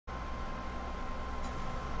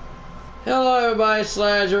Hello everybody,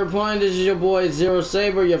 Slash Report. This is your boy Zero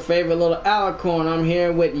Saber, your favorite little alicorn. I'm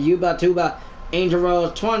here with Yubatuba Angel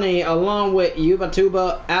Rose 20 along with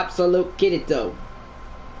Yubatuba Absolute Kirito.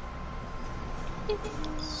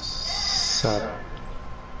 Sup?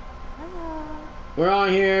 We're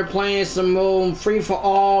on here playing some more free for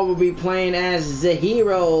all. We'll be playing as the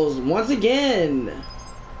heroes once again.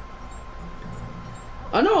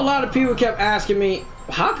 I know a lot of people kept asking me,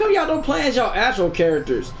 how come y'all don't play as y'all actual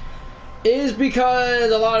characters? Is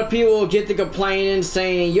because a lot of people get to complaining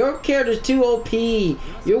saying your character's too OP,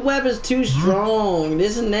 your weapon's too strong,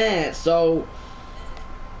 this and that. So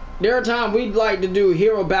there are times we'd like to do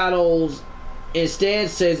hero battles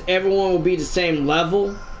instead, says everyone will be the same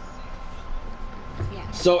level.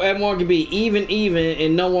 Yeah. So everyone can be even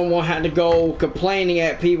and no one will have to go complaining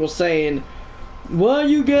at people saying, why are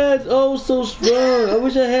you guys all so strong? I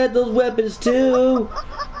wish I had those weapons too.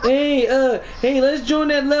 Hey, let's join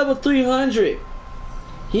that level 300.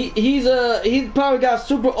 He's probably got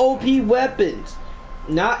super OP weapons.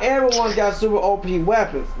 Not everyone's got super OP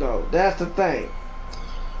weapons though. That's the thing.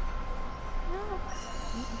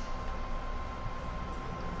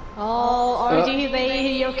 Oh, RD,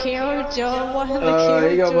 they your character. One of the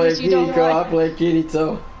characters you gonna play you don't Kirito? I like. play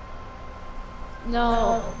Kirito.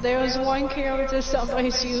 No, there was one character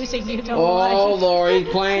somebody's using you don't like. Oh Lord,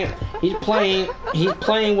 he's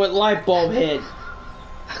playing with light bulb head.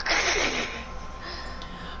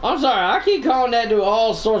 I'm sorry, I keep calling that dude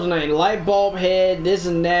all sorts of names. Light bulb head, this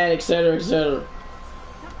and that, etc, etc.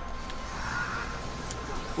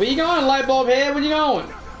 Where you going, light bulb head? Where you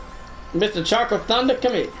going? Mr. Chocolate Thunder,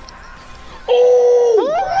 come here.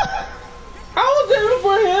 Oh! I was aiming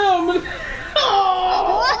for him.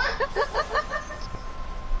 Oh!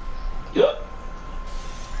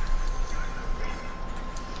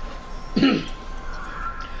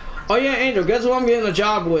 Oh yeah, Angel, guess who I'm getting a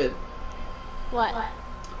job with? What?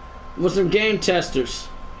 With some game testers.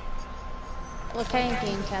 What kind of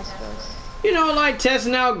game testers? You know, like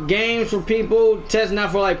testing out games for people, testing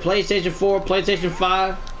out for like PlayStation 4, PlayStation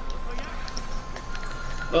 5.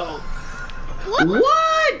 Uh-oh.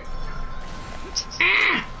 What?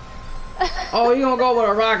 Ah! Oh, you gonna go with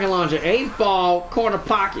a rocket launcher. 8-ball, corner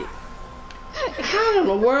pocket. How in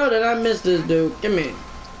the world did I miss this dude? Come here.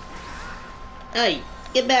 Hey,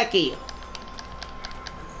 get back here.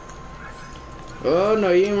 Oh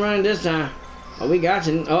no, you ain't running this time. Oh, we got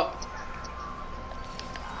you. Oh.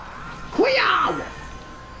 Queow!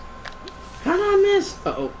 How did I miss?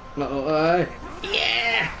 Uh-oh.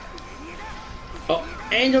 Yeah! Oh,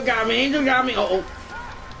 Angel got me. Uh-oh.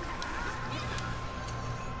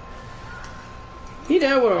 He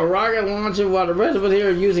there with a rocket launcher while the rest of us here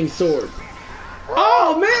are using swords.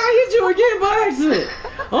 Oh man, I hit you again by accident.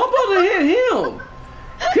 I'm about to hit him.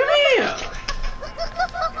 Come here.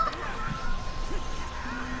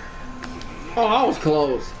 Oh, I was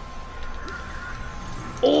close.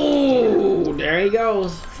 Oh, there he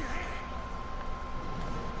goes.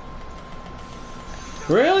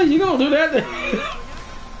 Really? You gonna do that?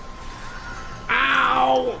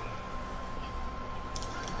 Ow!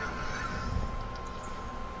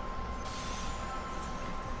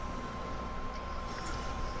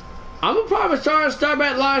 I'm gonna probably start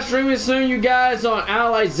back live streaming soon, you guys, on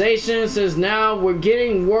Allyzation, since now we're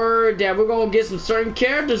getting word that we're gonna get some certain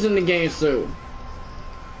characters in the game soon.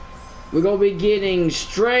 We're gonna be getting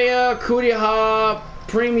Straya, Kudiha,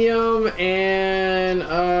 Premium, and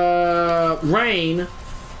Rain.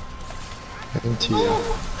 And Tia.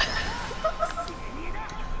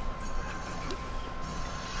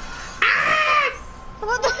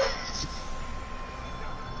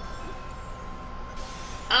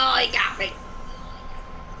 Oh, he got me.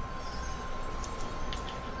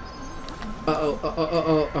 Uh-oh. Hold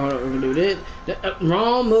on, we're gonna do this.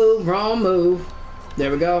 Wrong move. There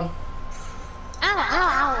we go.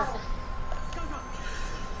 Ow.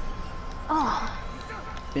 Oh.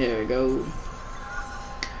 There we go.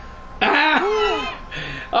 Ah!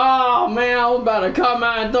 Oh, man, I was about to come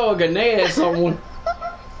out and throw a grenade at someone.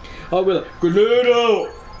 I'll be like, grenade out!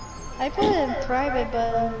 I put it in private,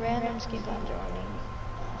 but randoms keep on joining.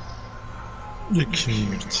 The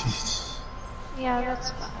communities. Yeah,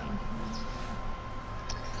 that's fine.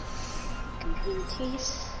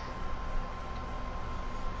 Communities.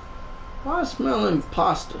 Why am I smelling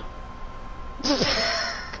pasta?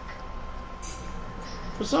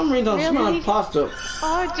 For some reason, I'm smelling pasta.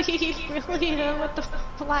 Oh, do you really know what the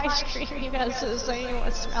live stream you guys are saying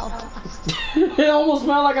what smell pasta? It almost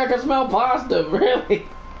smelled like I could smell pasta, really.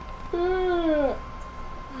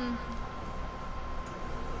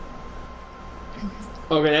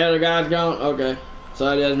 Okay, the other guy's gone? Okay.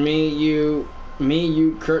 So that's me, you, Me,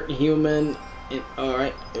 you, Kurt, Human.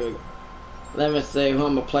 Alright, here we go. Let me see who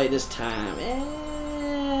I'm gonna play this time. Who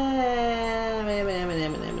am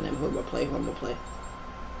I play? Who am I play?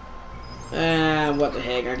 What the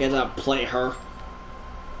heck? I guess I'll play her.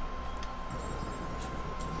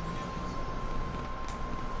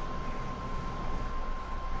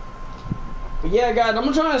 But yeah, guys,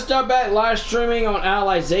 I'm trying to start back live streaming on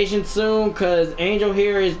Allyzation soon, because Angel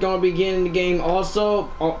here is going to be getting the game also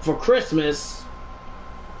for Christmas.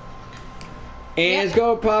 And it's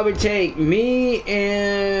going to probably take me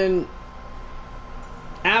and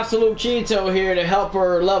Absolute Cheeto here to help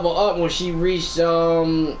her level up when she reach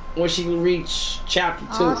chapter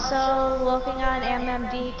 2. Also looking on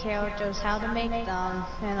MMD characters, how to make them,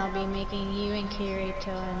 and I'll be making you and Kirito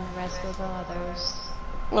and the rest of the others.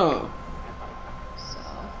 Oh. So,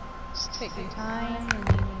 just take your time and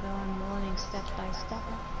then you go on learning step by step.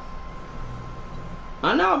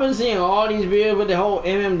 I know I've been seeing all these videos with the whole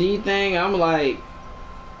MMD thing. I'm like,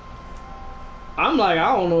 I don't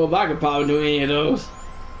know if I could probably do any of those.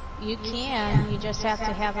 You can, you just have to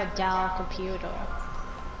have a Dell computer.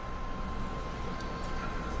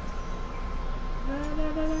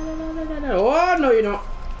 Oh, no you don't.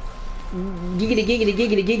 Giggity, giggity,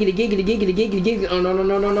 giggity, giggity, giggity, giggity, giggity, giggity. Oh, no, no,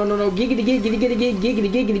 no, no, no, no, no. Giggity, giggity, giggity, giggity,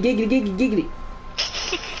 giggity, giggity, giggity, giggity.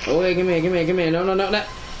 Oh, hey, come here, come here, come here. No, no, no, no.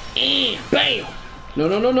 Bam. No,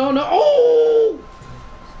 no, no, no, no. Oh!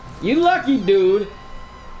 You lucky, dude.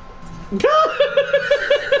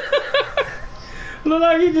 Look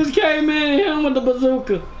like he just came in and hit him with the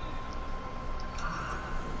bazooka.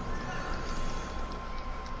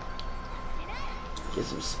 Get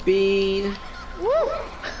some speed. Woo!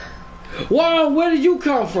 Whoa, where did you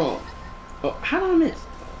come from? Oh, how did I miss?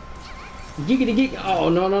 Giggity gig. Oh,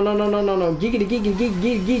 no, no, no, no, no, no, no. Giggity giggity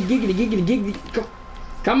giggity giggity giggity giggity.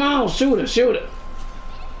 Come on, shoot her, shoot her.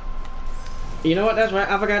 You know what? That's right.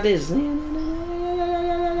 I forgot this.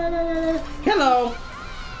 Hello.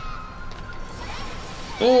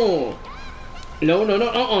 Oh. No, no,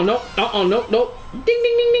 no. No. No, no. Ding, ding,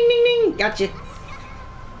 ding, ding, ding, ding. Gotcha.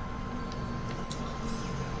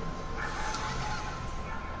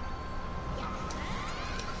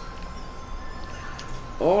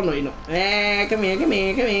 Oh, no, you don't. Ah, come here, come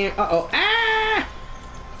here, come here. Uh-oh. Ah!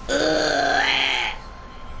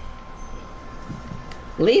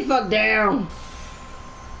 Leave her down.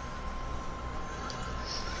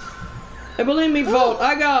 And believe me, folks,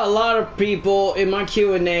 I got a lot of people in my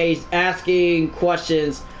Q&As asking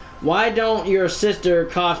questions. Why don't your sister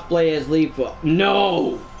cosplay as Leafa?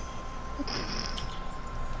 No!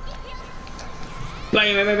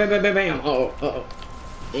 Bam, bam, bam, bam, bam, bam. Uh-oh, uh-oh.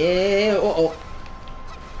 Yeah, uh-oh.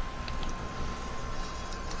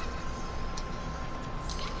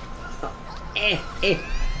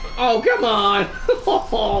 Oh, come on!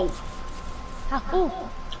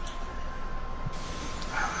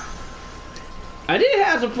 I did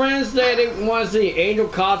have some friends say they want to see Angel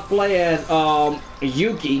cosplay as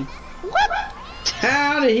Yuki. What?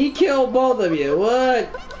 How did he kill both of you?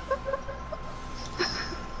 What?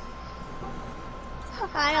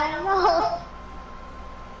 I don't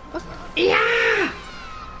know. Yeah!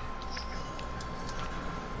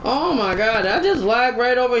 Oh my god, I just lagged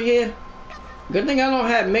right over here. Good thing I don't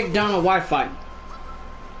have McDonald's Wi-Fi.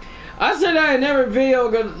 I said that in every video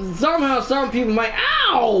because somehow some people might.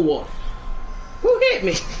 Ow! Who hit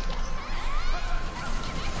me?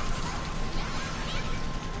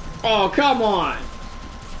 Oh, come on.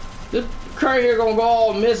 This Kurt here gonna go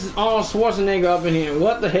all Mrs. Arnold Schwarzenegger up in here.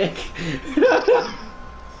 What the heck?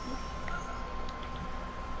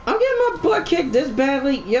 I'm getting my butt kicked this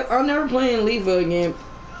badly. Yep, I'm never playing Leafa again.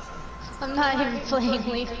 I'm not even playing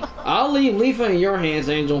Leafa. I'll leave Leafa in your hands,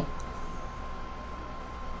 Angel.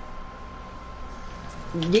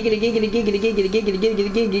 Giggity, giggity, giggity, giggity, giggity, giggity,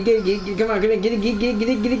 giggity, giggity, come on, giggity, giggity,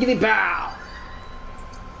 giggity, giggity, giggity, pow!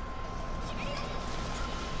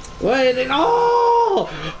 What is it? Oh!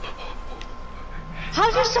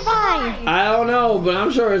 How'd you survive? I don't know, but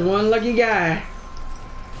I'm sure it's one lucky guy.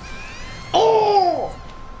 Oh!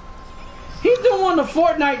 He's doing one of the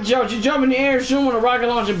Fortnite jumps. You jump in the air, shoot him with a rocket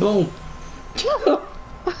launcher, boom.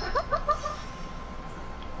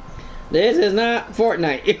 This is not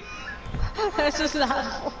Fortnite. This is not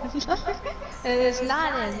Fortnite. It is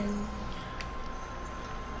not in...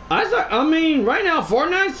 I mean, right now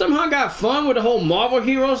Fortnite somehow got fun with the whole Marvel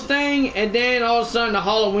Heroes thing, and then all of a sudden the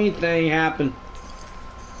Halloween thing happened.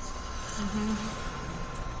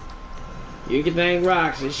 You can thank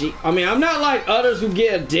Roxy. I mean, I'm not like others who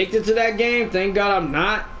get addicted to that game. Thank God I'm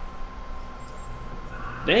not.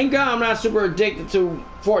 Thank God I'm not super addicted to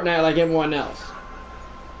Fortnite like everyone else.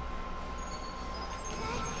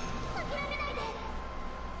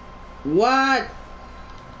 What?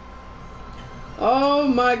 Oh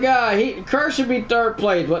my god, Kurt should be third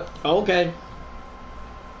place, but okay.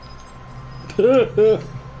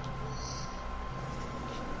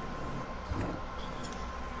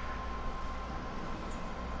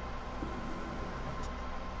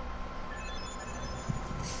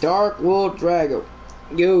 Dark Wolf Dragon.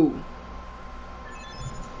 Yo.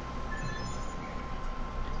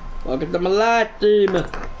 Welcome to my live team.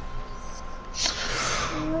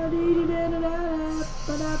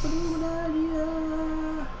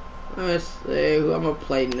 Let's see who I'm gonna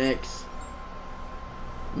play next.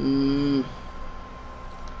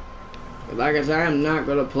 Like I said, I'm not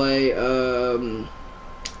gonna play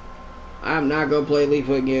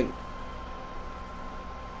Leafa again.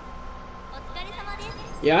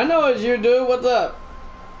 Yeah, I know it's you, dude. What's up?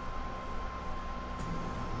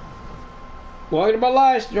 Welcome to my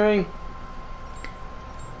live stream.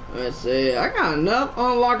 Let's see. I got enough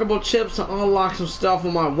unlockable chips to unlock some stuff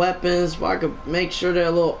on my weapons, but I could make sure they're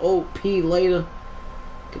a little OP later.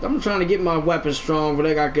 Cause I'm trying to get my weapons strong, but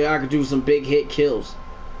I could do some big hit kills.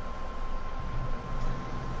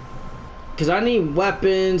 Cause I need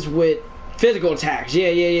weapons with physical attacks.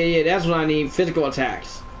 Yeah. That's what I need. Physical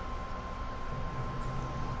attacks.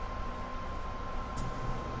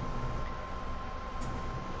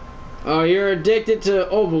 Oh, you're addicted to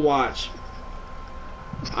Overwatch.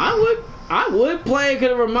 I would play it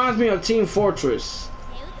because it reminds me of Team Fortress.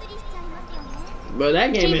 But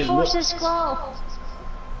that game Team Fortress Glow.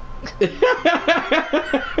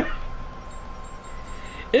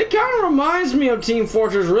 It kind of reminds me of Team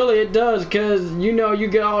Fortress, really. It does, because you know you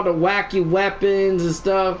get all the wacky weapons and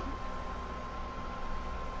stuff.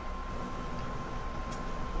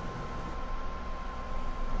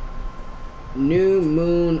 New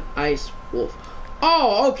Moon Ice Wolf.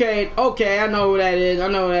 Oh, okay, I know who that is.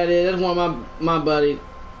 That's one of my buddies.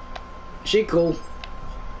 She cool.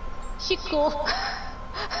 She cool.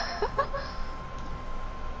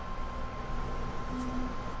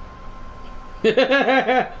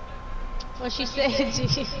 What she said,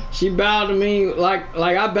 G? She bowed to me like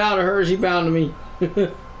I bowed to her. She bowed to me.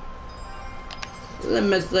 Let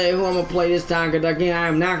me say who I'm gonna play this time, because again I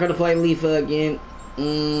am not gonna play Leafa again.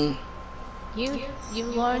 You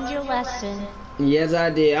learned your lesson. Yes, I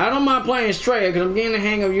did. I don't mind playing Stray because I'm getting the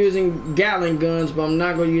hang of using Gatling guns, but I'm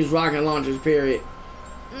not gonna use rocket launchers. Period.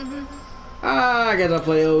 I guess I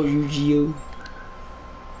play OUGU.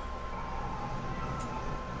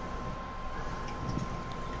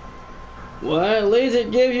 Well, at least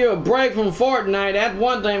it gives you a break from Fortnite. That's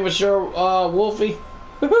one thing for sure, Wolfie.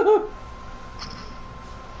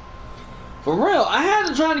 For real, I had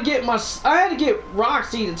to get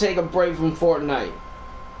Roxy to take a break from Fortnite.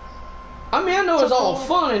 I mean, I know it's all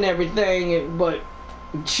fun and everything, but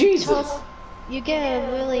Jesus. You get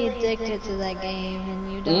really addicted to that game,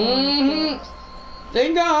 and you don't.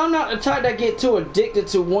 Thank God I'm not the type that get too addicted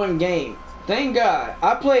to one game. Thank God.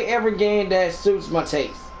 I play every game that suits my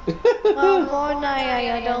taste. Well,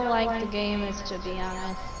 Fortnite, I don't like the game, to be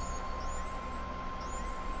honest.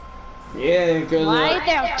 Yeah, because why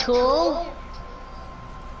there two?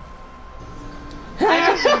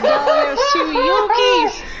 I just know there's two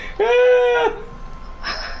Yukis.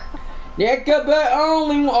 Yeah, could be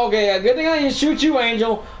only one. Okay, a good thing I didn't shoot you,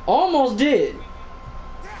 Angel. Almost did.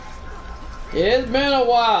 It's been a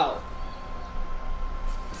while.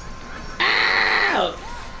 Ow!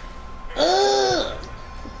 Ugh!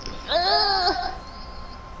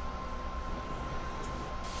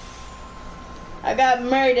 I got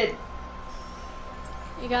murdered.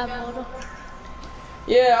 You got murdered?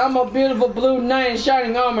 Yeah, I'm a beautiful blue knight in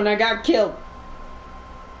shining armor and I got killed.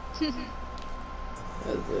 That's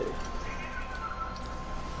it.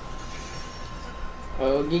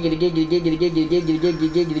 Oh, giggity, giggity, giggity, giggity, giggity, giggity,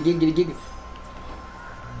 giggity, giggity, giggity.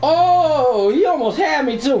 Oh, he almost had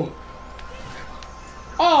me too.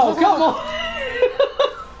 Oh, come on.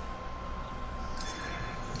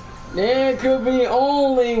 There could be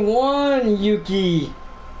only one Yuki.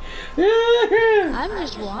 I'm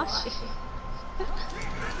just watching.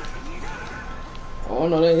 Oh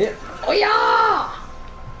no, they hit. Oh yeah!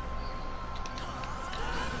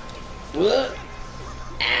 What?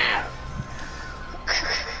 Ow.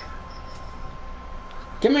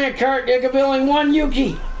 Come here, Kurt. There could be only one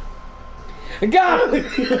Yuki. I got him!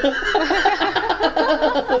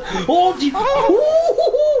 Oh, geez.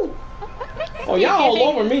 Oh, y'all all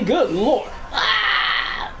over me. Good lord.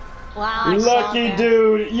 Wow, lucky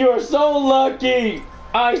dude. You're so lucky.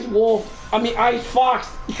 Ice Wolf. I mean, Ice Fox.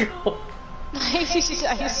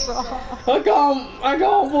 I saw. I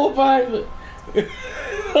got him Wolf Ice.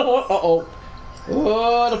 Uh-oh.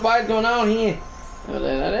 Oh, the fight's going on here.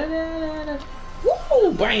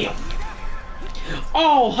 Woo! Bam!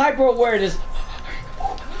 Oh, hyper awareness.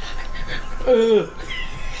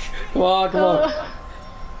 Come on, come on.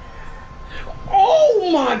 Oh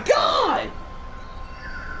my God!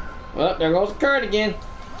 Well, there goes Kurt again.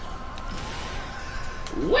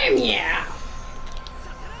 Wham yeah!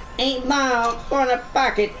 Ain't loud for the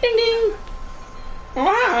pocket. Ding ding!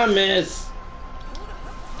 Oh, I miss.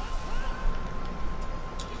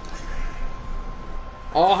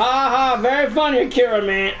 Oh, ha ha! Very funny, Akira,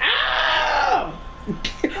 man. Ow!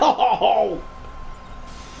 Oh!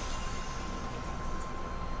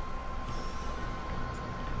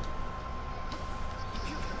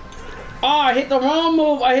 Oh, I hit the wrong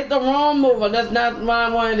move. I hit the wrong move. And that's not what I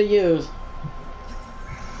wanted to use.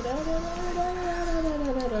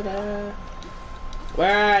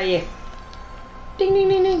 Where are you? Ding ding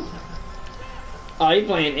ding ding. Oh, he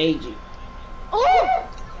playing AG. Oh!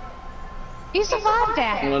 He survived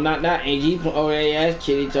that. No, not AG. Oh yeah, that's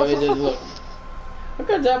Kitty. So it just look. I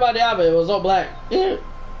couldn't tell about the outfit. It was so black. Yeah.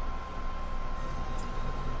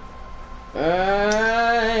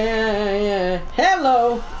 Yeah.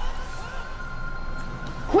 Hello.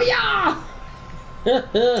 Hoo-yah!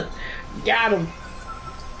 Got him.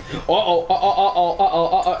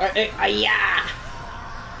 Yeah.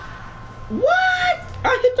 What?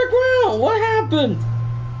 I hit the ground. What happened?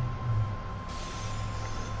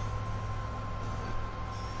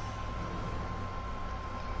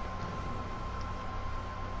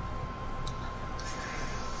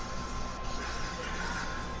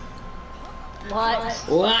 What?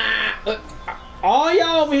 What? All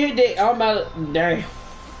y'all over here did. I'm about to. Damn.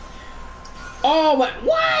 Oh my.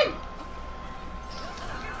 What?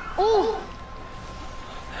 Oh!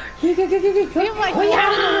 He was like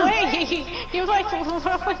running away. He was like running away.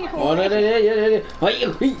 Oh, no.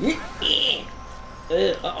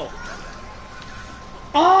 Uh-oh.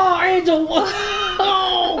 Oh, Angel.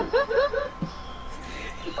 Oh.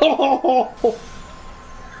 Oh.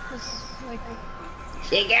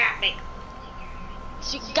 She got me.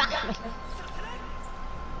 She got me.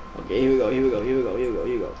 Okay, here we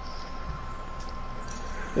go.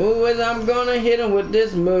 Ooh, and I'm gonna hit him with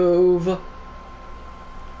this move.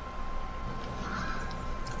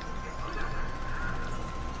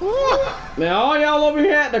 Man, all y'all over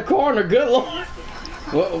here at the corner, good lord.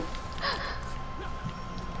 Uh-oh.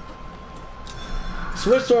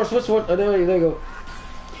 Switch sword. Oh, there you go.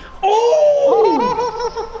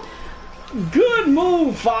 Oh! Good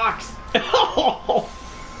move, Fox.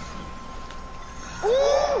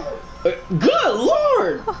 Good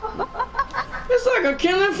lord! It's like a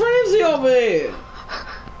killing frenzy over here.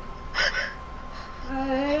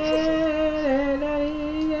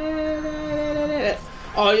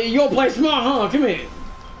 Oh, you gonna play smart, huh? Come here.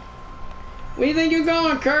 Where you think you're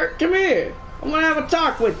going, Kurt? Come here. I wanna have a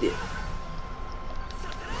talk with you.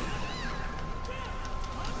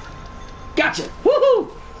 Gotcha.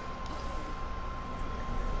 Woohoo!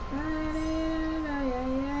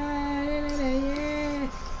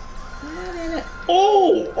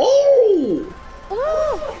 Oh!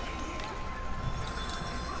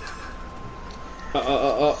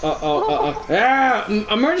 Ah!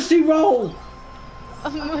 Emergency roll!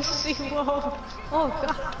 Emergency roll. Oh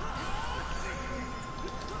god.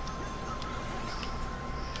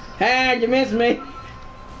 Hey, you missed me.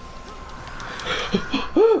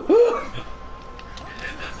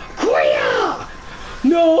 Quia!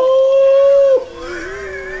 No!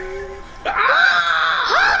 Ah!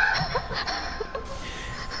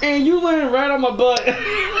 And you landed right on my butt.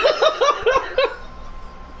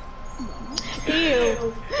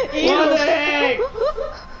 Ew. What the heck?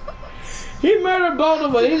 He murdered both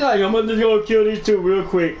of us. He's like, I'm just gonna kill these two real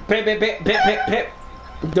quick. Pep.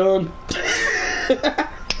 Done.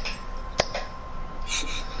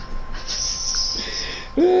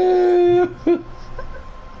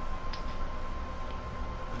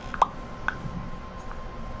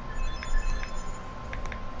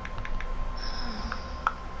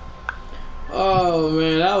 Oh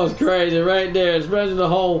man, that was crazy right there. Especially the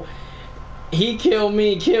whole he killed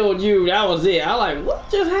me, killed you. That was it. I like, what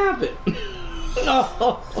just happened?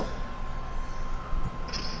 No.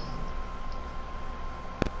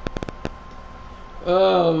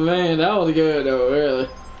 Oh man, that was good though, really.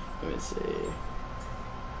 Let me see.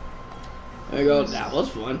 There we go. That was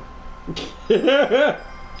fun. Let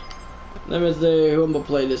me see who I'm gonna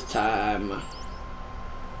play this time.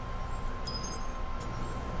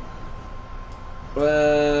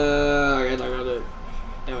 I guess I gotta do it.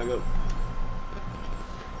 There we go.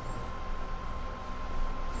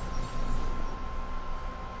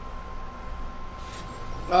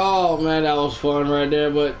 Oh man, that was fun right there,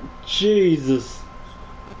 but Jesus.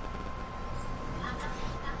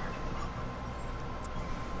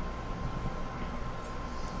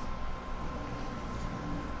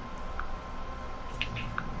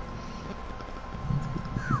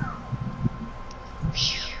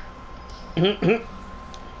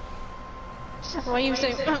 What you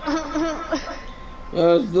say?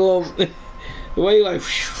 The way you like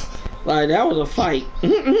that was a fight.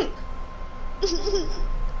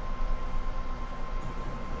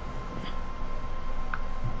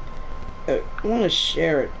 I want to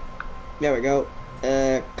share it. There we go.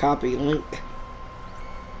 Copy link.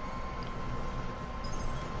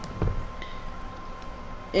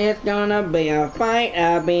 It's gonna be a fight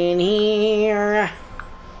up in here.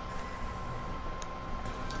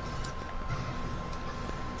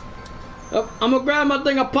 Oh, I'm gonna grab my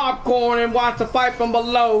thing of popcorn and watch the fight from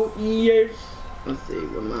below. Yes. Let's see,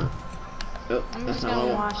 where am I? Oh, I'm that's just not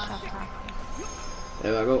gonna on. wash up top.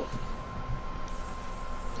 There I go.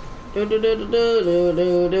 Do do do do do do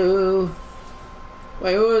do do.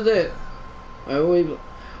 Wait, who is it? Wait, who is it?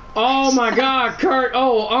 Oh my God, Kurt!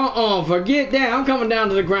 Oh, forget that. I'm coming down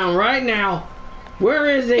to the ground right now. Where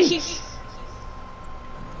is he?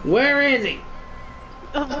 Where is he?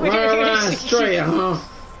 Run around straight, huh?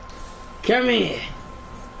 Come here.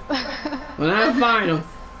 When I find him.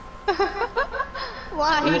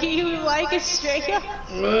 Why do you like Estrella?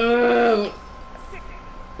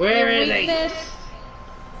 Where Your is weakness?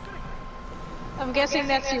 I'm guessing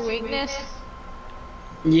that's your weakness.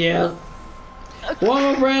 he? Yeah. One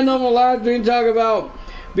of my friends on the live stream talk about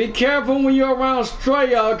be careful when you're around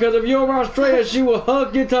Straya, because if you're around Straya, she will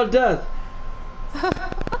hug you to death.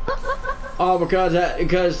 Oh,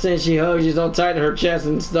 because since she hugs you so tight to her chest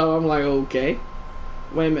and stuff, I'm like, okay.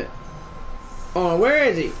 Wait a minute. Oh, where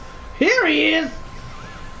is he? Here he is!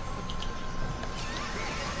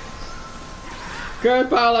 Kurt's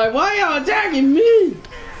probably like, why y'all attacking me?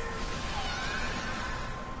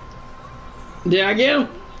 Did I get him?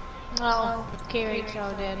 Oh,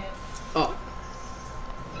 Kirito did. Oh.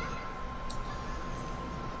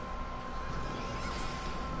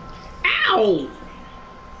 Ow!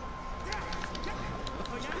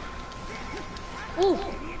 Ooh.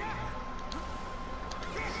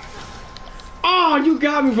 Oh, you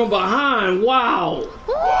got me from behind. Wow.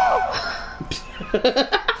 No,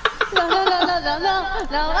 no, no, no, no, no,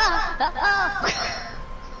 no, no.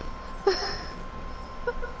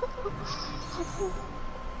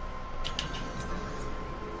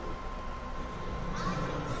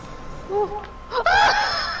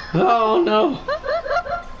 Oh no.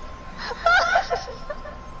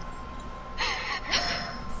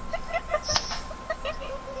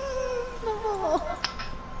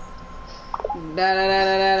 Da, da, da,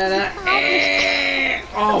 da, da, da. Eh.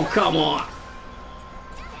 Oh, come on.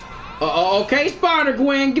 Okay,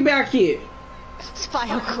 Spider-Gwen, get back here.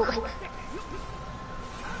 Spider-Gwen.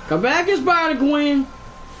 Come back here, Spider-Gwen.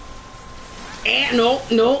 No,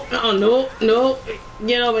 no, no, no.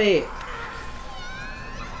 Get over here.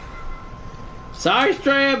 Sorry,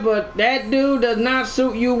 Strand, but that dude does not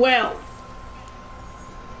suit you well.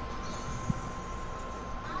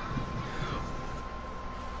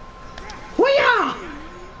 Hoo-yah!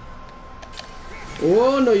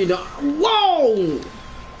 Oh, no, you don't. Whoa!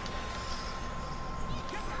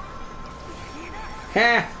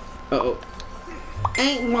 Ha! Uh-oh.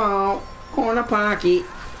 Ain't wall. Corner pocket.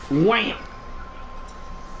 Wham!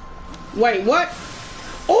 Wait, what?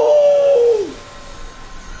 Oh!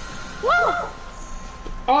 Whoa!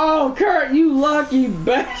 Oh, Kurt, you lucky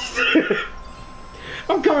bastard.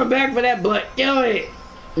 I'm coming back for that butt. Go ahead.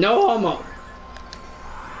 No homo.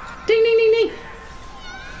 Ding, ding, ding, ding.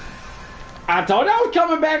 I told you I was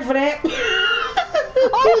coming back for that.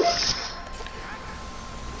 Oh.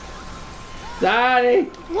 Sorry.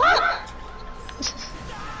 What?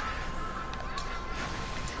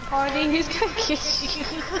 Hardy, he's gonna kiss you.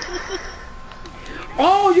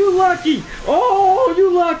 Oh, you lucky. Oh,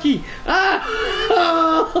 you lucky. Ah.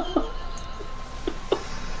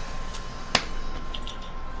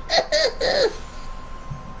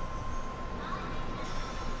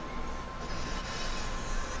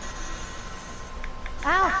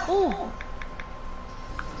 Ow! Ooh!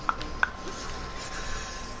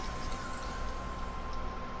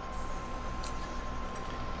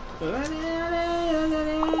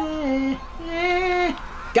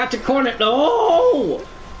 Got your corner. No!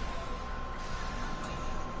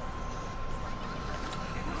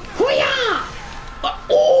 Hoo-yah!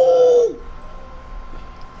 Oh!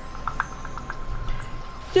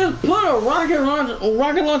 Just put a rocket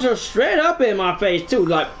launcher straight up in my face too,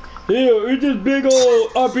 like, here, it's this big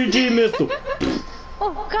old RPG missile.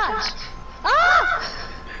 Oh gosh!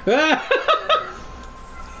 Ah!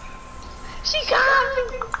 She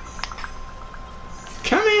got me!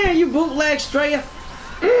 Come here, you bootleg strayer.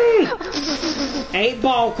 8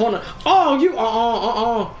 ball corner. Oh, you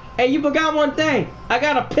Hey, you forgot one thing. I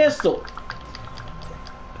got a pistol.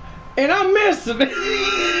 And I'm missing.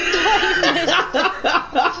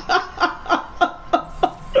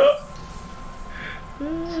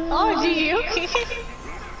 Oh, do you? Okay.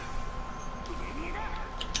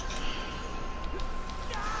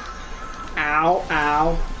 Ow,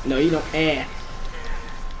 ow. No, you don't.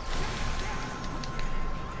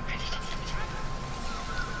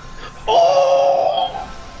 Oh!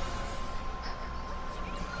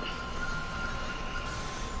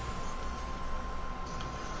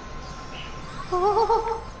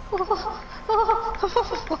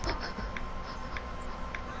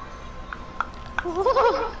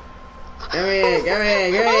 Come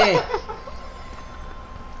here.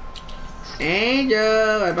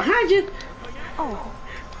 Angel, right behind you. Oh.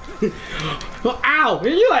 Oh, ow!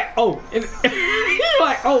 And you're like, oh. And you're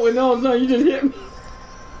like, oh, and all of a sudden you just hit me.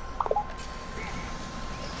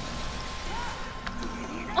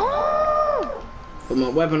 Oh! Put my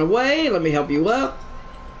weapon away. Let me help you up.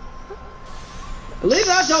 At least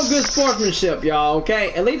I show good sportsmanship, y'all,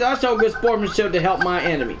 okay? At least I show good sportsmanship to help my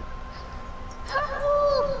enemy.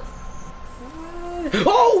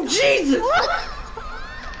 Oh, Jesus!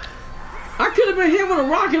 I could have been hit with a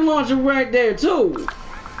rocket launcher right there, too.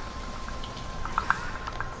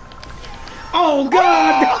 Oh,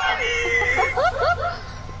 God!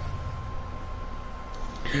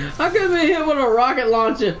 I could have been hit with a rocket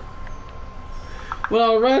launcher when I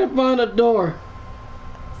was right up on the door.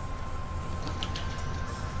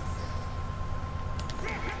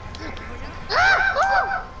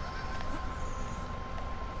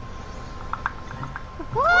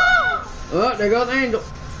 Oh, there goes Angel.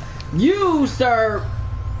 You, sir,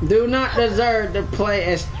 do not deserve to play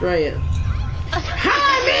as straight.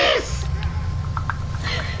 Hi, miss!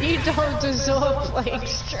 You don't deserve playing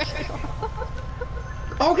straight.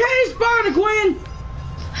 Okay, Spider-Gwen.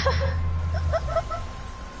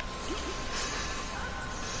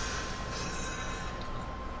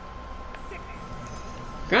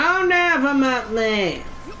 Calm down from up there.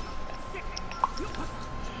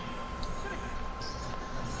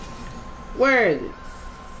 Where is it?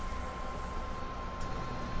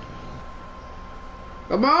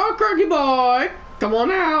 Come on, Kirky boy. Come on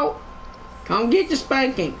out. Come get your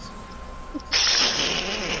spankings.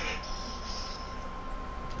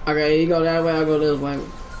 Okay, you go that way, I'll go this way.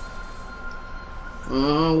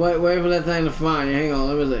 Wait for that thing to find you. Hang on,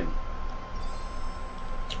 let me see.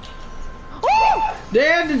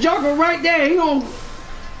 There's the Joker right there. He gon'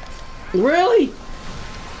 really?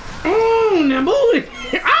 Now move it.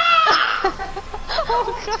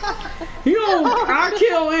 Oh God! You gon' I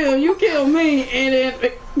kill him, you kill me, and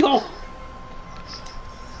then go.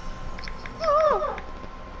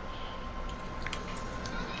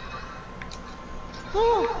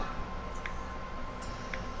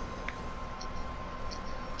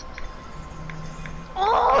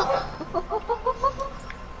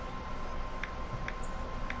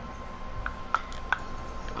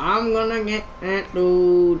 I'm gonna get that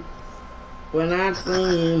dude when I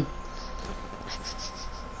see him.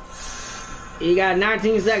 He got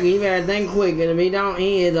 19 seconds. He better think quick, and if he don't,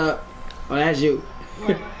 he is up. Oh, that's you.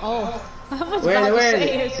 Oh. Where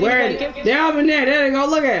is it? They're up in there. There they go.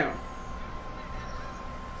 Look at him.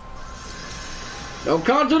 Don't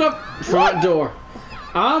come to the front door.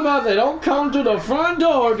 I'm about to say, don't come to the front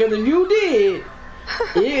door, because if you did,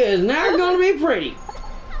 it is not going to be pretty.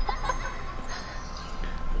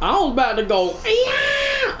 I was about to go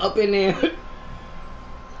up in there.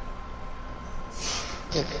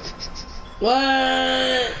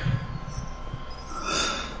 What?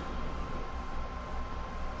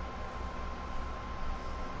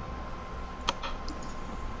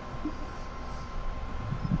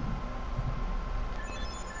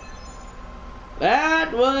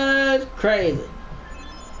 That was crazy.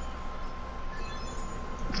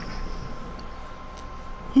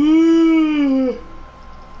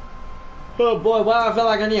 Oh boy, why I feel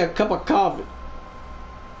like I need a cup of coffee.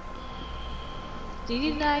 Did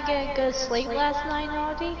you not get good sleep last night,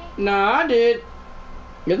 Audie? Nah, I did.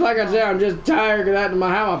 It's like I said, I'm just tired because after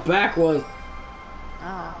how my back was.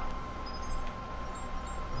 Oh.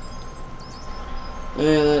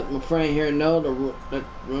 Yeah, let my friend here know the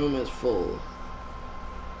room is full.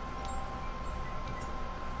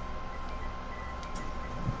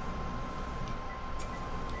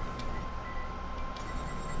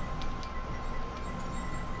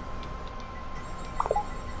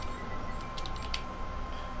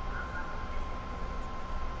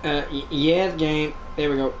 Yes, game. There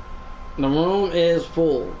we go. The room is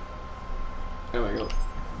full. There we go.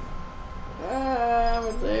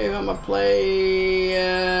 I'm gonna play.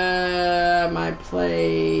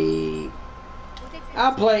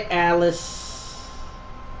 I'll play Alice.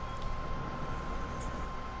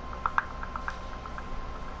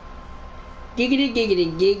 Giggity,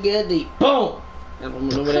 giggity, giggity. Boom! I'm gonna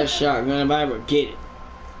maneuver that shotgun if I ever get it.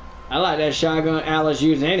 I like that shotgun Alice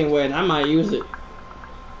used anyway, and I might use it.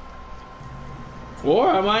 Or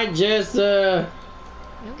I might just, You're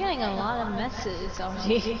getting a lot of messes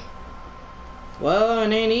already. well,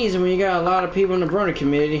 it ain't easy when you got a lot of people in the burner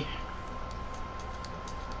community.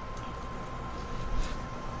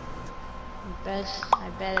 I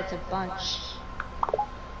bet it's a bunch.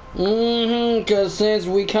 Because since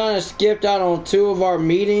we kind of skipped out on 2 of our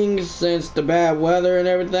meetings since the bad weather and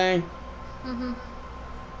everything.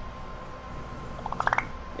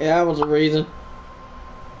 Yeah, that was the reason.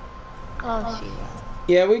 Oh, shoot.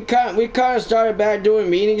 Yeah, we kind of started back doing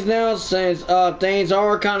meetings now since things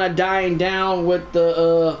are kind of dying down with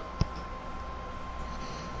the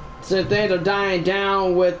since things are dying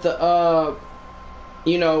down with the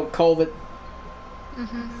you know, COVID.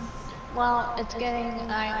 Well, it's getting,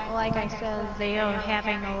 like I said, they are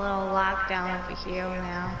having a little lockdown over here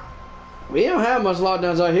now. We don't have much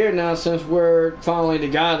lockdowns out here now since we're following the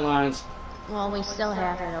guidelines. Well, we still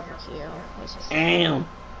have it over here. Which is Damn.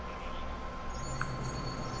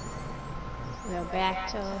 we're back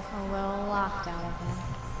to a little lockdown again.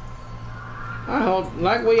 I hope,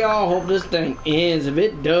 like we all hope this thing ends. If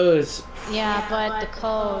it does. Yeah, but the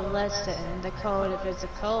code, listen, the code, if it's a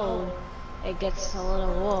code, it gets a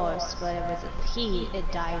little worse, but if it's a heat, it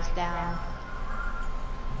dies down.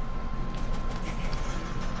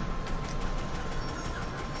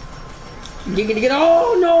 Get,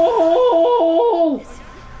 oh no!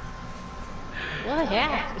 What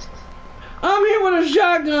happened? I'm here with a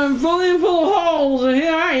shotgun full of holes, and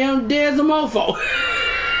here I am dead as a mofo.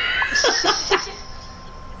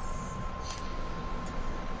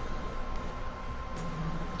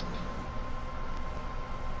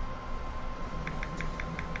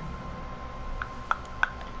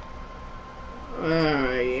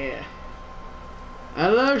 Yeah. I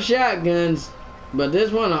love shotguns, but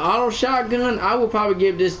this one, an auto shotgun, I would probably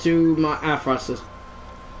give this to my Afro sister.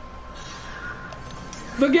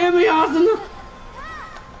 Forgive me, Austin.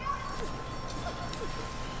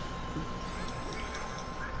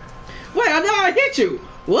 Wait, I know I hit you.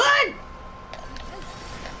 What?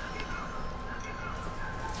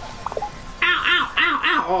 Ow, ow, ow,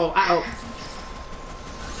 ow. Oh, ow.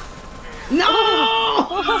 No!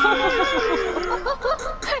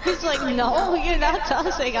 He's like, no, you're not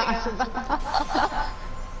tossing us.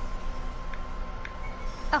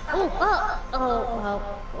 Oh,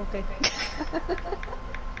 okay.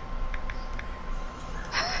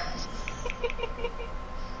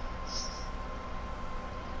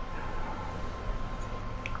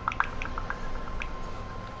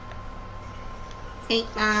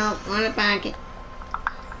 $8 on the pocket.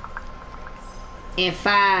 And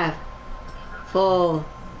 5, 4,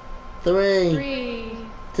 3,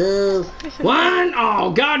 2, 1.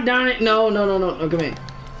 Oh, god darn it. No, come here.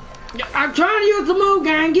 I'm trying to use the move,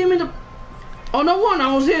 gang. Give me the... Oh, no wonder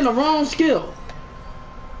I was hitting the wrong skill.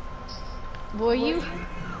 Were you?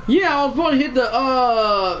 Yeah, I was supposed to hit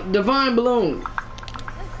the, divine balloon.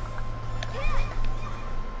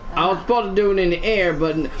 I was supposed to do it in the air,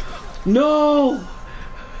 but... No!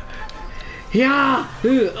 Yeah!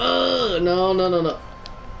 No.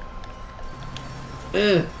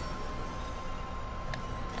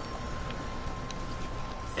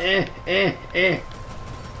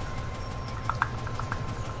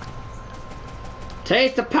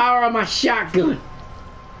 Taste the power of my shotgun.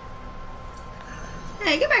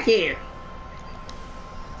 Hey, get back here.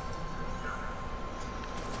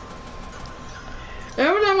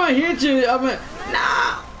 Every time I hit you, I'm like,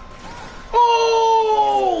 no!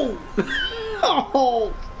 Oh!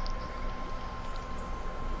 Oh!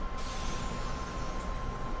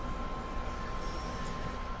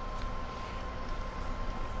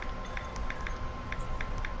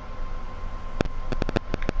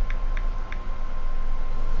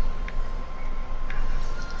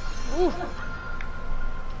 Ooh.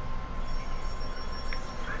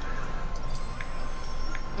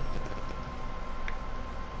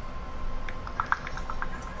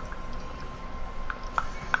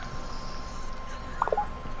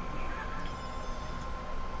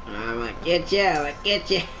 I get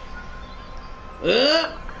you.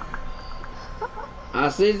 I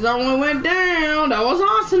see someone went down. That was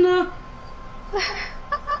awesome.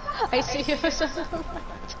 I see you.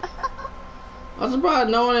 I'm surprised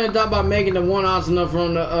no one had thought about making the one awesome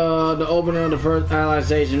from the opening of the first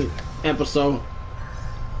Alliation episode.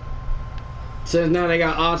 Since now they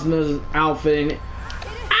got Awesome's outfit in it.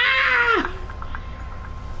 Ah!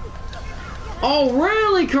 Oh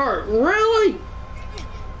really, Kurt? Really?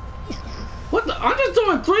 What the? I'm just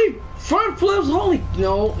doing 3 front flips. Holy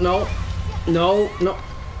no. No, no.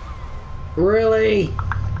 Really?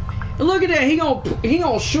 Look at that. He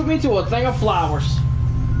gonna shoot me to a thing of flowers.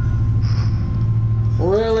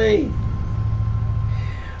 Really?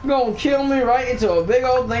 Gonna kill me right into a big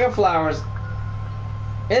old thing of flowers.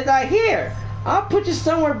 It's like, here, I'll put you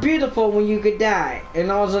somewhere beautiful when you could die.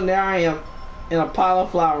 And all of a sudden, there I am in a pile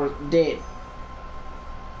of flowers, dead.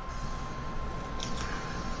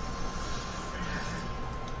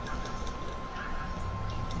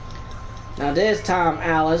 Now this time,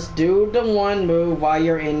 Alice, do the one move while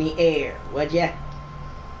you're in the air, would ya?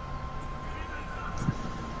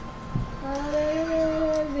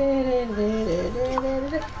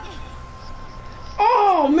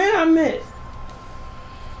 Oh man, I missed.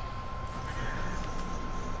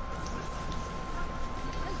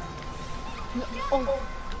 Oh.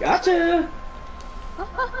 Gotcha.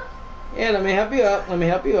 Yeah, let me help you up. Let me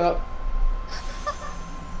help you up.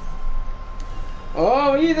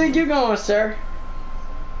 Oh, where do you think you're going, sir?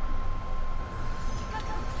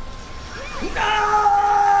 No!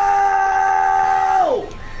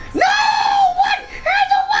 No! What?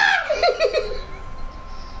 Angel, what?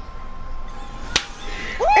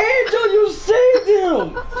 Angel, you saved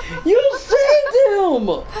him! You saved him!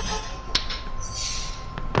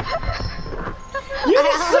 You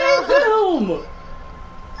saved him!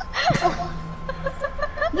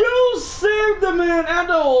 You saved the man. I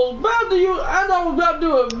was about to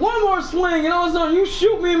do it one more swing, and all of a sudden you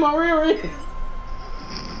shoot me in my rear end.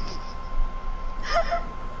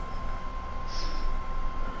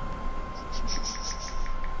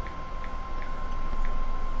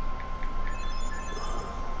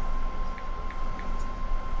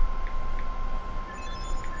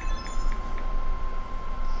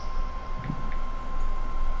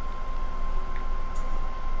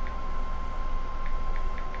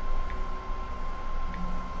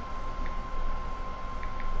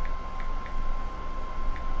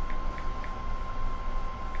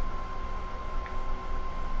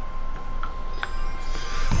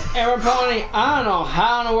 Ever Pony, I don't know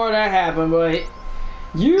how in the world that happened, but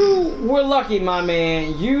you were lucky, my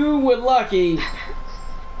man. You were lucky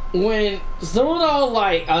when Zuno,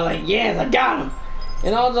 like, I was like, yes, I got him.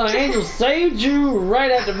 And all of a sudden, Angel saved you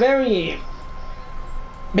right at the very end.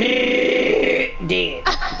 Dead.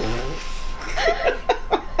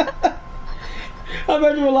 I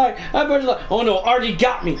bet you were like, oh no, RD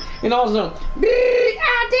got me. And all of a sudden,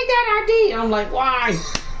 I think that RD. And I'm like, why?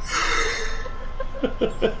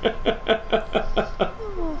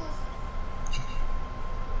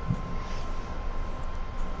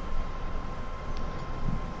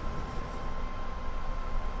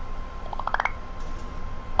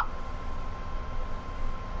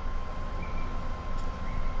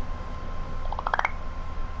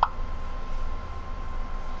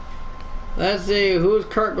 Let's see, who's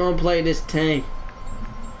Kurt gonna play this team?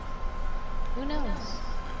 Who knows?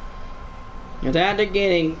 If after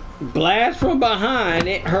getting blast from behind,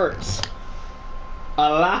 it hurts a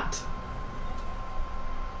lot.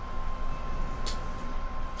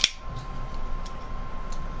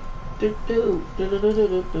 Here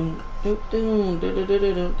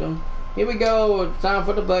we go. Time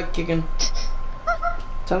for the butt kicking.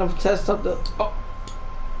 Time to test up the. Oh,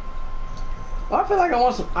 I feel like I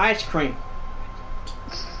want some ice cream.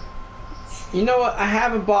 You know what? I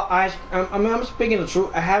haven't bought ice. I'm speaking the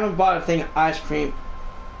truth. I haven't bought a thing of ice cream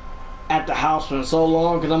at the house for so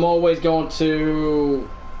long because I'm always going to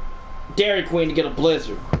Dairy Queen to get a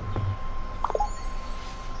Blizzard.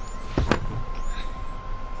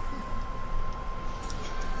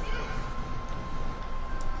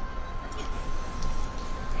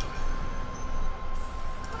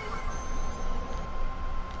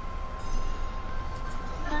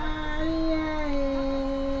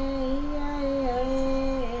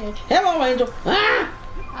 Hello, Angel.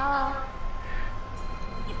 Ah!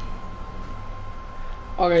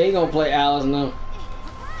 Okay, he gonna play Alice now.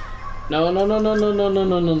 No.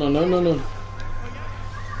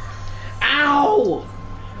 Ow!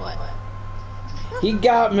 What? He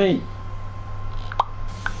got me.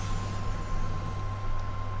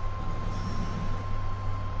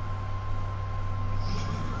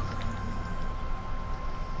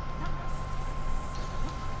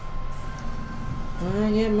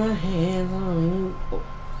 I get my hands on you. Oh.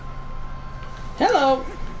 Hello.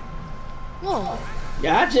 Whoa.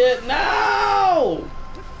 Gotcha. No.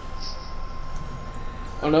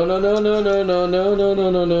 Oh no.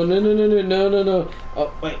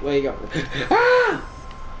 Oh wait, where you go? Ah!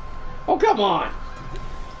 Oh come on.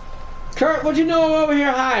 Kurt, what you know I'm over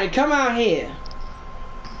here hiding? Come out here.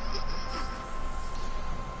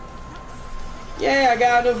 Yeah, I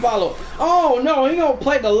got a new follow. Oh no, he gonna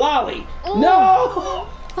play the lolly. Ooh. No!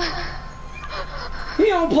 He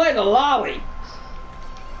gonna play the lolly.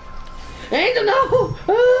 Angel, no!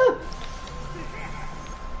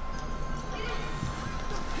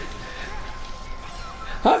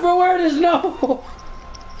 Hyper awareness, no!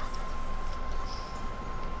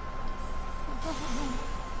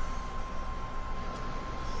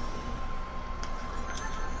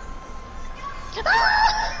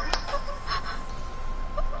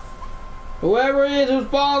 Whoever it is who's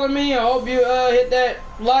following me, I hope you hit that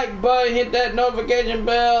like button, hit that notification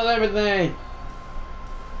bell, and everything.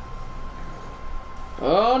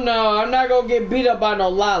 Oh no, I'm not gonna get beat up by no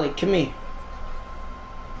lolly. Come here.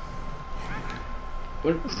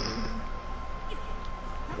 Where'd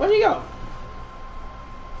he go?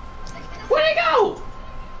 Where'd he go?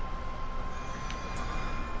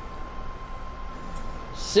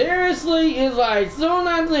 Seriously, it's like soon as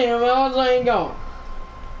I see him, else ain't gone.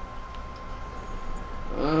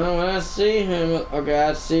 When I see him, okay,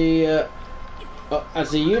 I see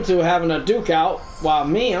you two having a duke out, while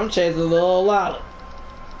me, I'm chasing a little lolly.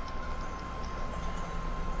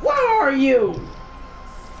 Where are you?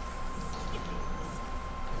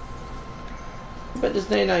 I bet this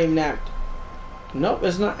thing not even active. Nope,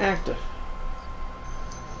 it's not active.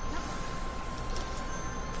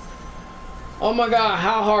 Oh my god,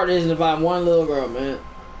 how hard is it to find one little girl, man?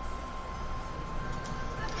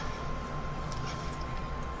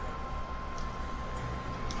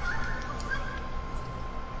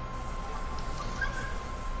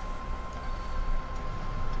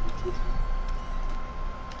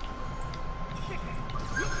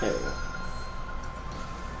 There we go.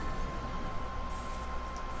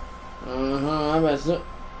 I bet so.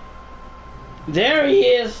 There he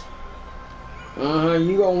is.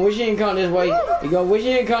 You gonna wish you didn't come this way. You gonna wish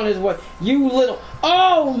you didn't come this way. You little.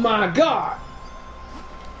 Oh my god.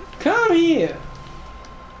 Come here.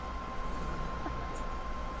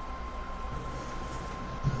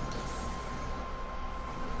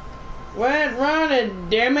 Quit running,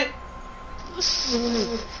 damn it.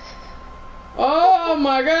 Oh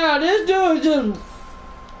my god, this dude is just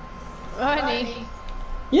Running.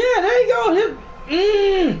 Yeah, there you go.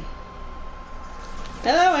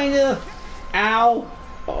 Hello, Angel. Ow.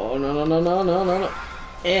 Oh no.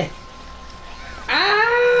 Eh.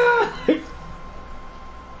 Ah!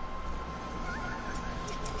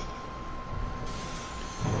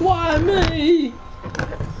 Why me?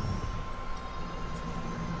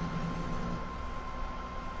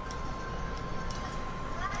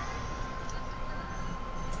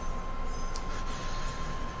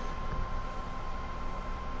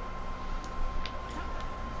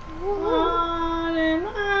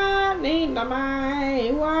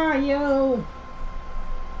 Where are you?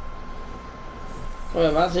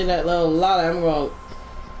 Well, if I see that little lolly, I'm going.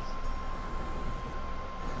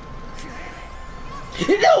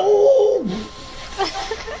 No!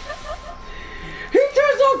 He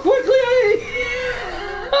turns so quickly.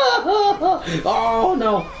 Oh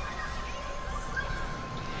no!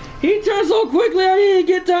 He turns so quickly. I didn't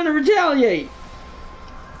get time to retaliate.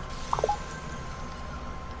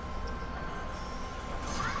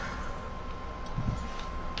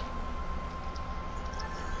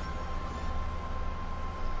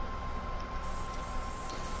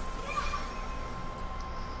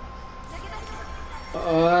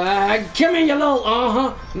 Come here, you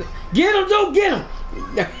little, Get him, don't get him.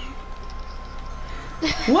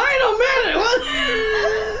 Wait a minute. What?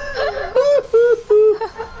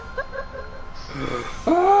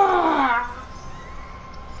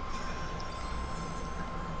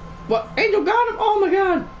 What? Angel got him? Oh my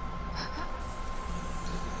god.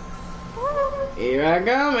 Here I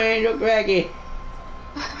come, Angel Cracky.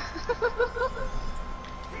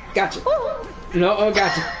 Gotcha. No,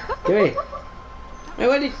 gotcha. Come here. Hey,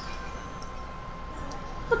 where'd you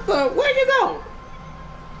go?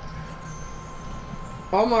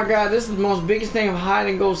 Oh my god, this is the most biggest thing of hide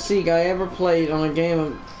and go seek I ever played on a game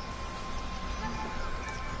of...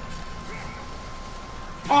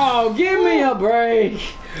 Oh, give me a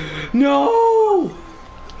break! No!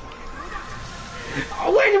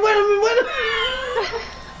 Oh, wait a minute!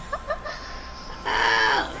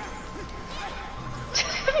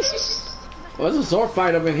 Oh, there's a sword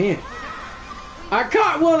fight up in here. I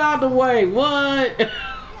caught one out the way. What?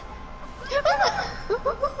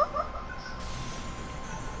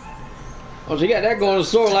 Oh, she got that going to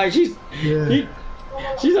sword like she's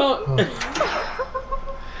she's on.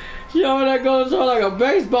 She on that going to sword like a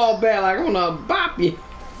baseball bat, like I'm gonna bop you.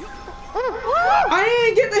 I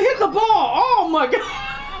ain't get to hit the ball. Oh my god.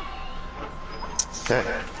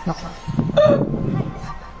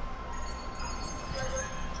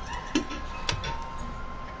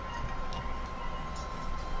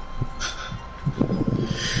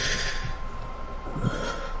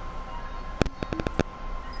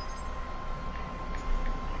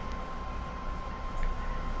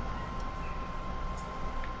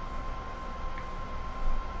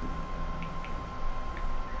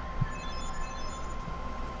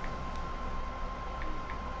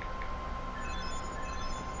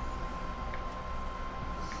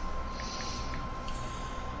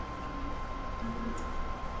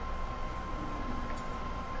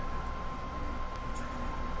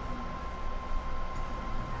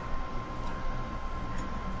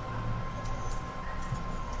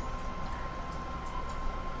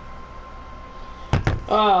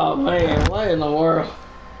 Oh man, what in the world?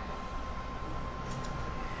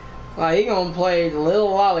 Like he gonna play the little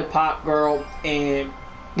lollipop girl and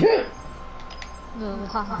This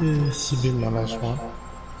will be my last one.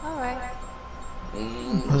 Alright.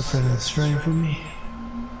 Perfect and strange for me.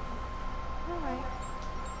 Alright.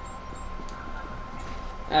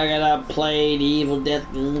 I gotta play the Evil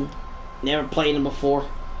Death Gun. Never played him before.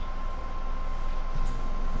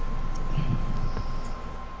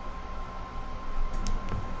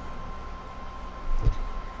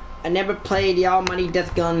 I never played the Almighty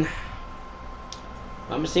Death Gun.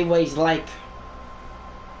 I'm gonna see what he's like.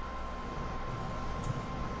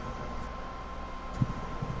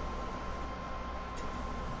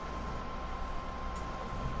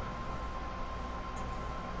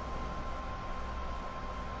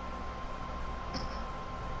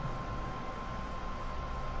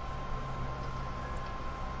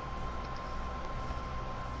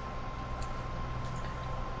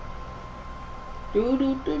 Do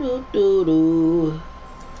do do do do do.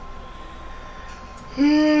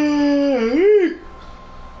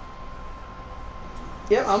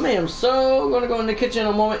 Yep, I am so gonna go in the kitchen in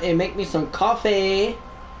a moment and make me some coffee.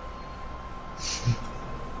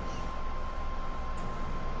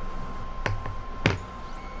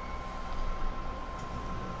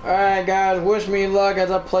 Alright guys, wish me luck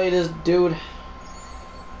as I play this dude.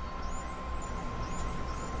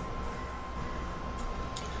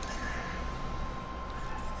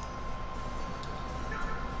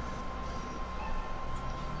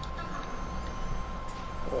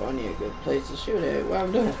 Oh, I need a good place to shoot at. What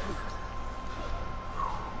I'm doing?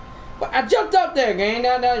 But I jumped up there, gang.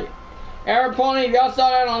 Down. Air Pony, if y'all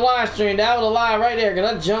saw that on live stream, that was a lie right there,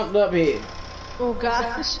 because I jumped up here. Oh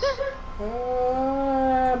gosh.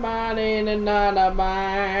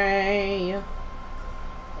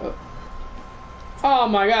 Oh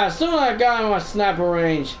my god, as soon as I got in my sniper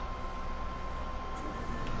range.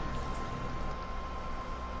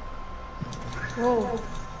 Whoa.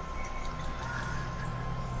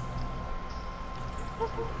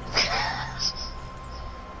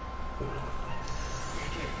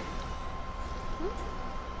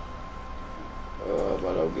 Oh,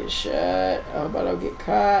 but I'll get shot. Oh, but I'll get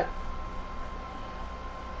caught.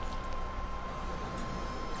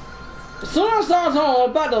 As soon as I saw someone, I'm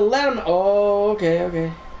about to let him. Oh,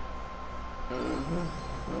 okay.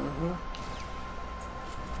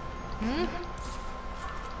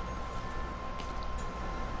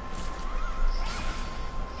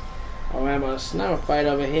 Oh, man, about a sniper fight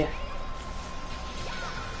over here.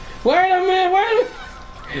 Wait a minute.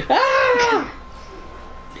 Ah!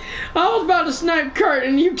 I was about to snipe Kurt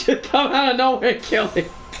and you just come out of nowhere and kill him.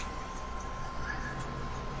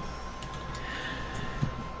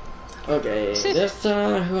 Okay, this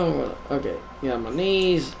time, who am I gonna... Okay, get on my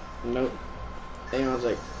knees. Nope. Hang on a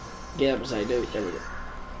sec. Get up and say, dude. There we go.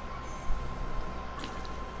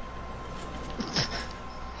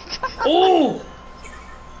 Oh!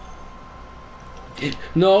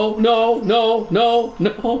 No.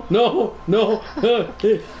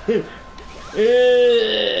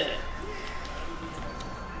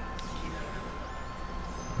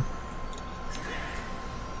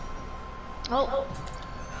 Oh.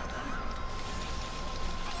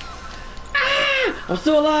 Ah! I'm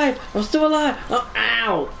still alive. Oh,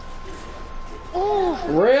 ow. Oh.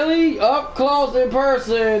 Really? Up close in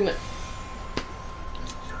person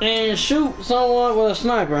and shoot someone with a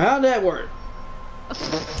sniper. How'd that work? I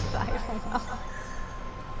don't know.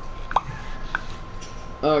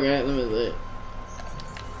 Okay, let me see.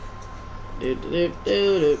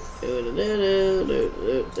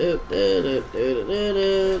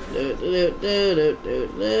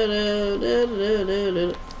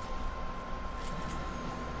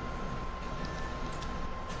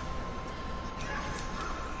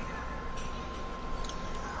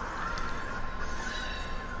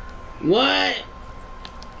 What?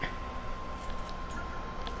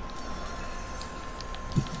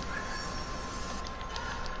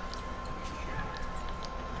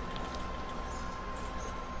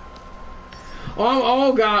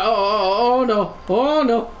 Oh god, oh no,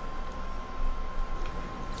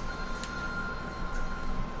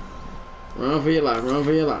 Run for your life, Run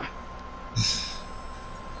for your life.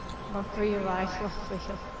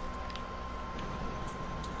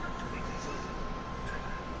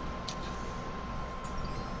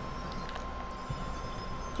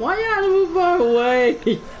 Why you had to move far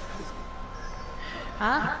away?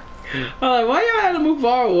 Huh? Why you had to move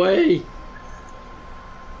far away?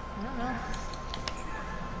 I don't know.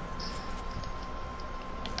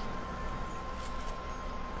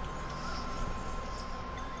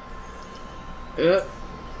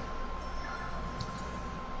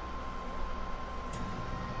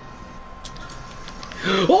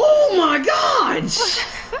 Oh my God! That's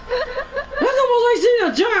almost like seeing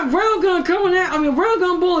a giant railgun coming at. I mean,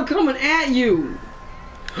 railgun bullet coming at you.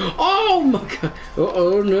 Oh my God!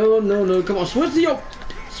 Oh no! Come on, switch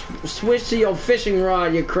to your fishing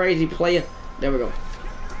rod, you crazy player. There we go.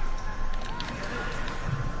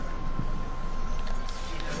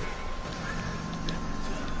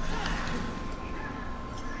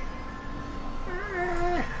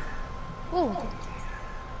 Oh.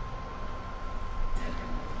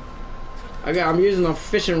 I'm using a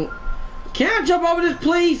fishing. Can I jump over this,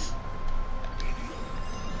 please?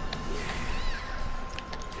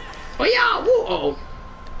 Oh yeah! Whoa!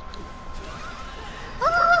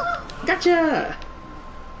 Oh. Gotcha!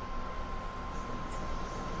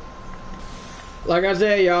 Like I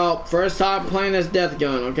said, y'all, first time playing this death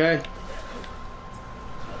gun, okay?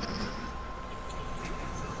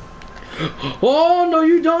 Oh no,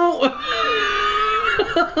 you don't!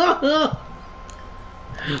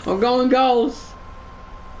 I'm going ghost.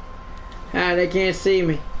 Ah, they can't see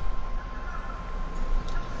me.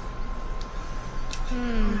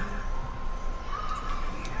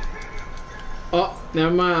 Oh,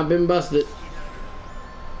 never mind. I've been busted.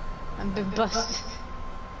 I've been busted.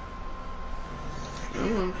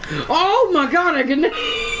 Oh my God! I can.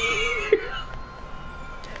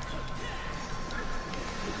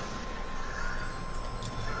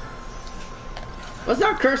 What's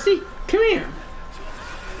up, Kirsty? Come here.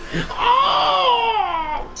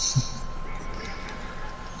 Oh!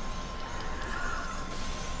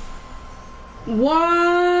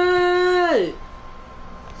 What?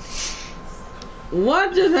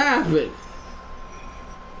 What just happened?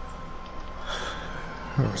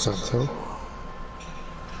 What's that too?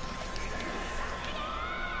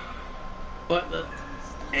 What the?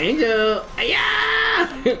 Angel! Yeah!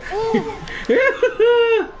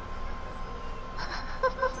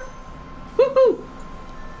 Woohoo!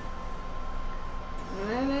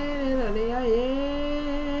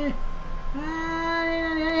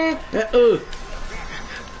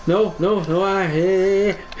 No,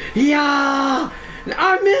 yeah!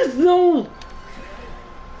 I missed, no!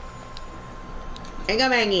 Ain't got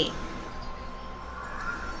Maggie.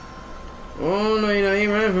 Oh, no, you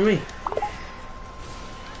ain't running for me.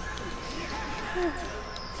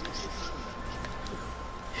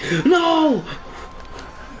 No!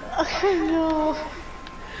 No.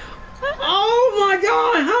 Oh my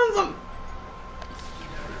God! How's the...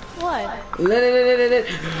 What? Let.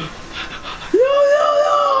 No!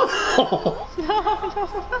 No.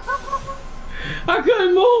 I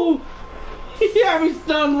couldn't move. He had me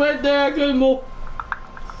stunned right there. I couldn't move.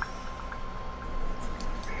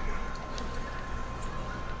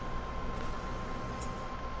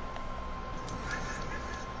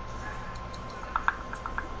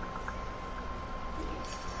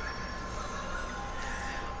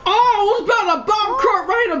 Oh, I was about to bomb Kurt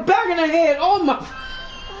right in the back of the head. Oh my.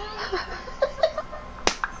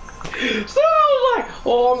 So I was like,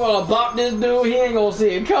 oh, I'm gonna bop this dude. He ain't gonna see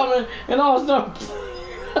it coming. And all of a sudden.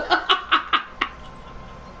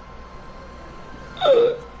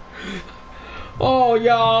 Oh,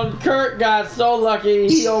 y'all, Kurt got so lucky.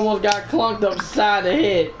 He almost got clunked upside the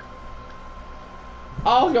head.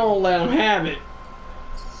 I was gonna let him have it.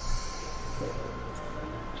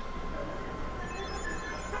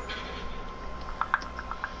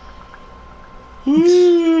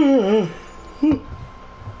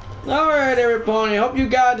 Alright, everybody. Hope you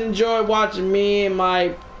guys enjoyed watching me and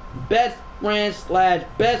my best friend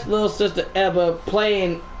 / best little sister ever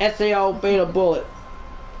playing SAO Beta Bullet.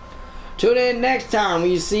 Tune in next time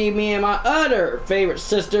when you see me and my other favorite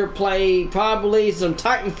sister play probably some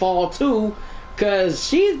Titanfall 2, because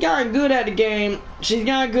she's gotten good at the game. She's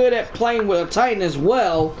gotten good at playing with a Titan as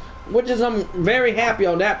well, which is I'm very happy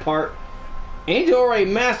on that part. Angel already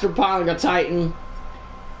master piloting a Titan.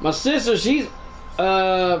 My sister, she's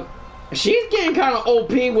getting kind of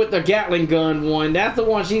OP with the Gatling gun one. That's the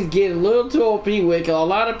one she's getting a little too OP with, because a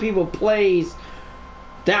lot of people plays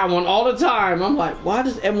that one all the time. I'm like, why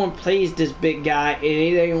does everyone plays this big guy and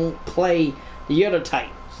they don't play the other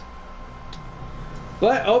Titans?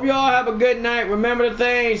 But hope y'all have a good night. Remember the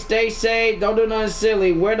thing, stay safe, don't do nothing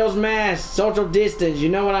silly, wear those masks, social distance, you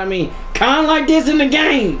know what I mean? Kinda like this in the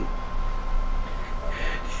game.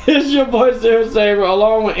 It's your boy Saber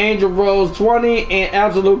along with Angel Rose 20 and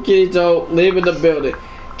Absolute Kitty Toe live in the building.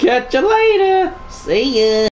 Catch you later. See ya.